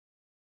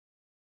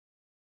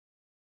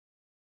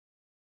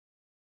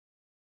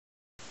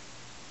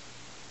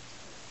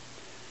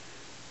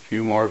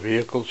few more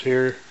vehicles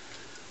here.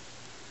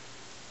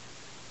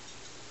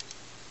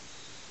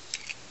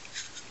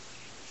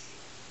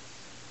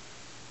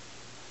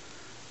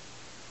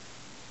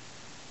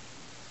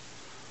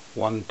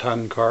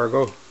 One-ton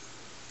cargo. I've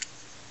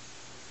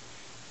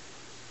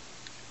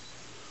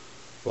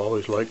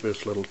always liked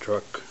this little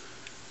truck.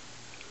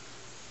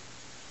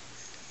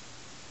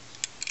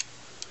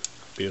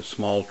 Be a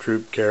small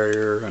troop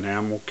carrier, an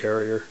ammo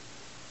carrier.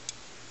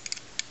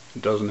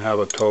 It doesn't have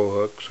a tow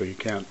hook, so you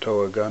can't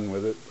tow a gun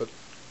with it, but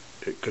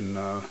it can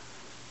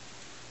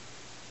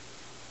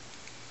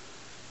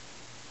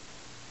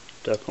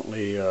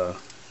definitely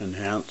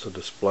enhance a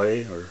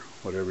display or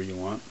whatever you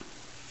want.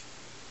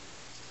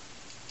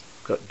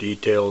 Got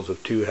details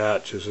of 2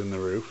 hatches in the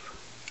roof.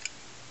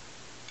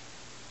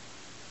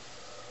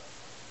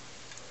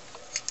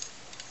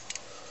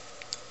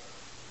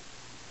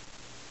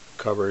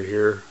 Cover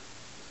here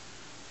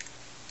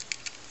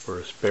for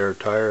a spare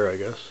tire, I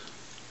guess.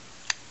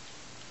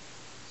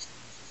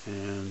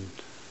 And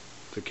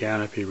the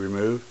canopy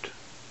removed.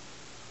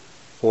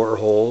 4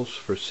 holes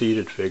for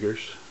seated figures,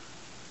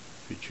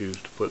 if you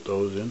choose to put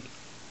those in.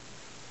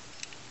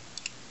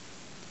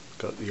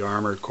 Got the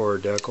armor core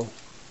decal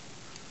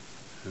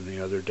and the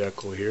other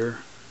decal here.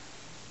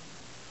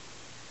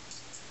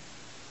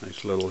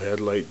 Nice little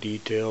headlight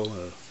detail,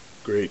 a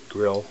great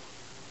grille.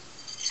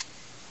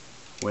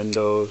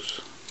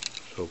 Windows,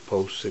 so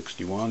post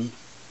 61.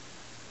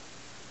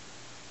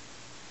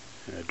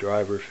 And a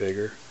driver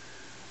figure.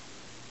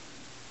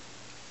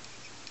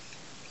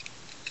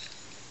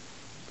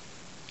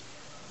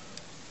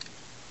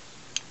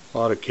 A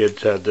lot of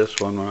kids had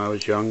this one when I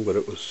was young, but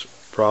it was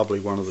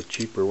probably one of the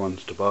cheaper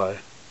ones to buy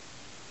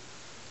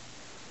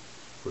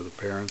for the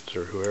parents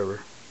or whoever.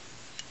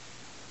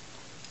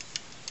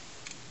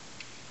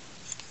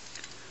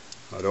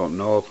 I don't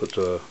know if it's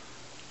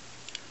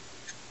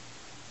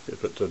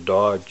a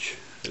Dodge.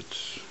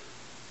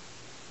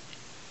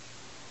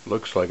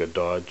 Looks like a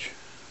Dodge,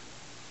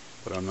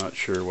 but I'm not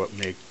sure what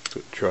make the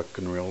truck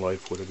in real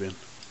life would have been.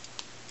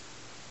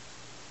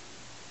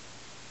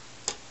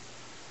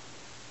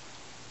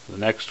 The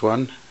next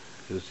one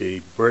is the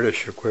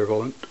British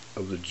equivalent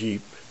of the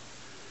Jeep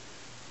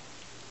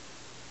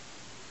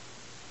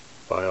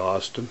by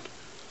Austin,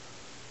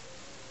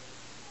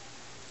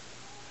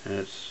 and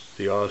it's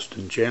the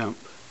Austin Champ.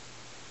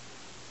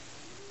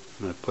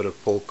 And I put a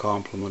full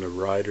complement of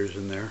riders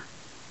in there,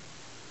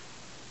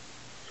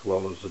 as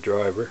well as the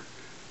driver.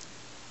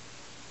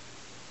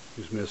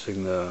 He's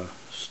missing the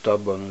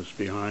stub on his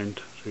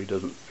behind, so he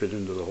doesn't fit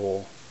into the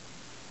hole.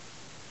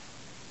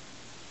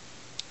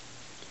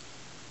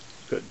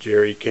 Got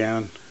jerry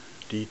can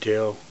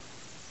detail,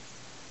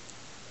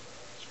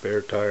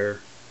 spare tire.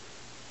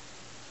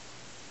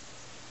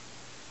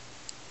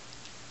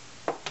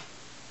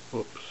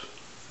 Whoops,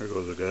 there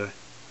goes a guy.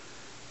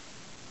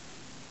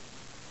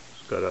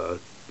 It's got a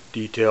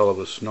detail of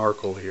a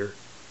snorkel here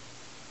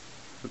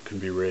that can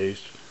be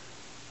raised,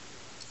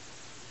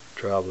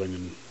 traveling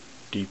in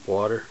deep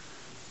water.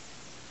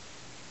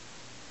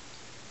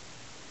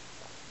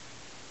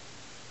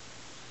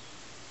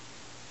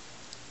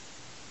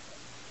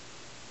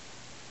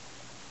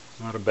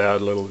 Not a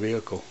bad little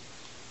vehicle.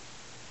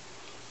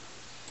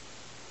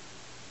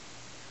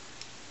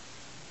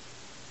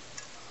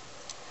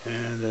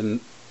 And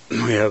then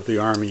we have the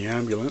Army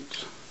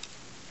ambulance.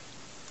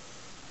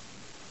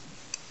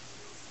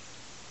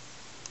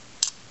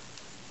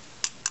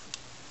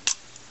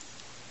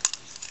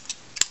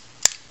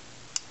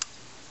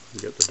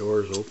 Get the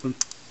doors open.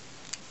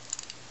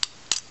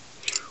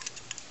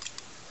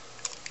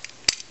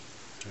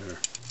 There.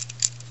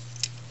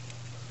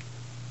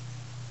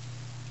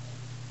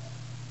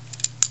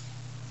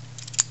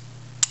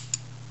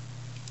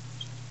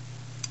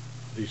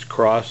 These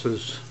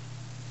crosses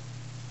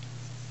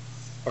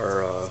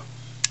are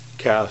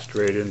cast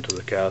right into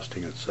the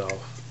casting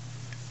itself.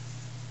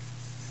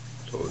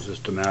 So it was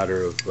just a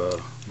matter of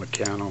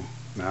mechano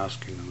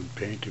masking them and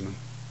painting them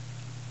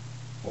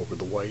over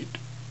the white.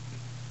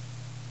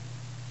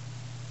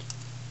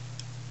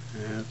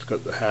 And it's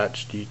got the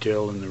hatch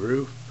detail in the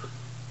roof,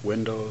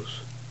 windows,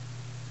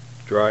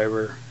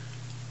 driver,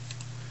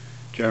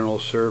 general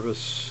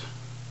service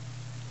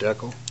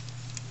decal.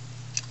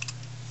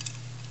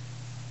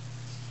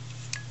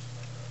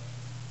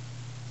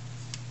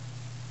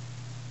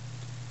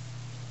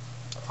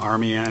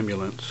 Army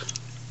ambulance.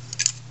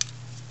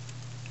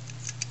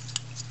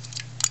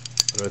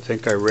 But I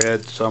think I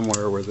read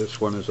somewhere where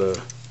this one is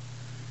a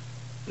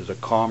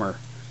Commer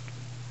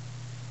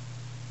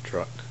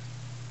truck,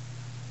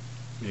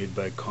 made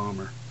by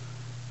Commer.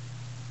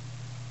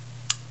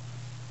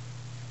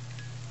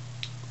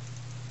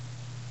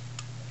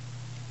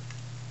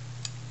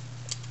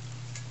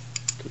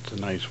 It's a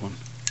nice one.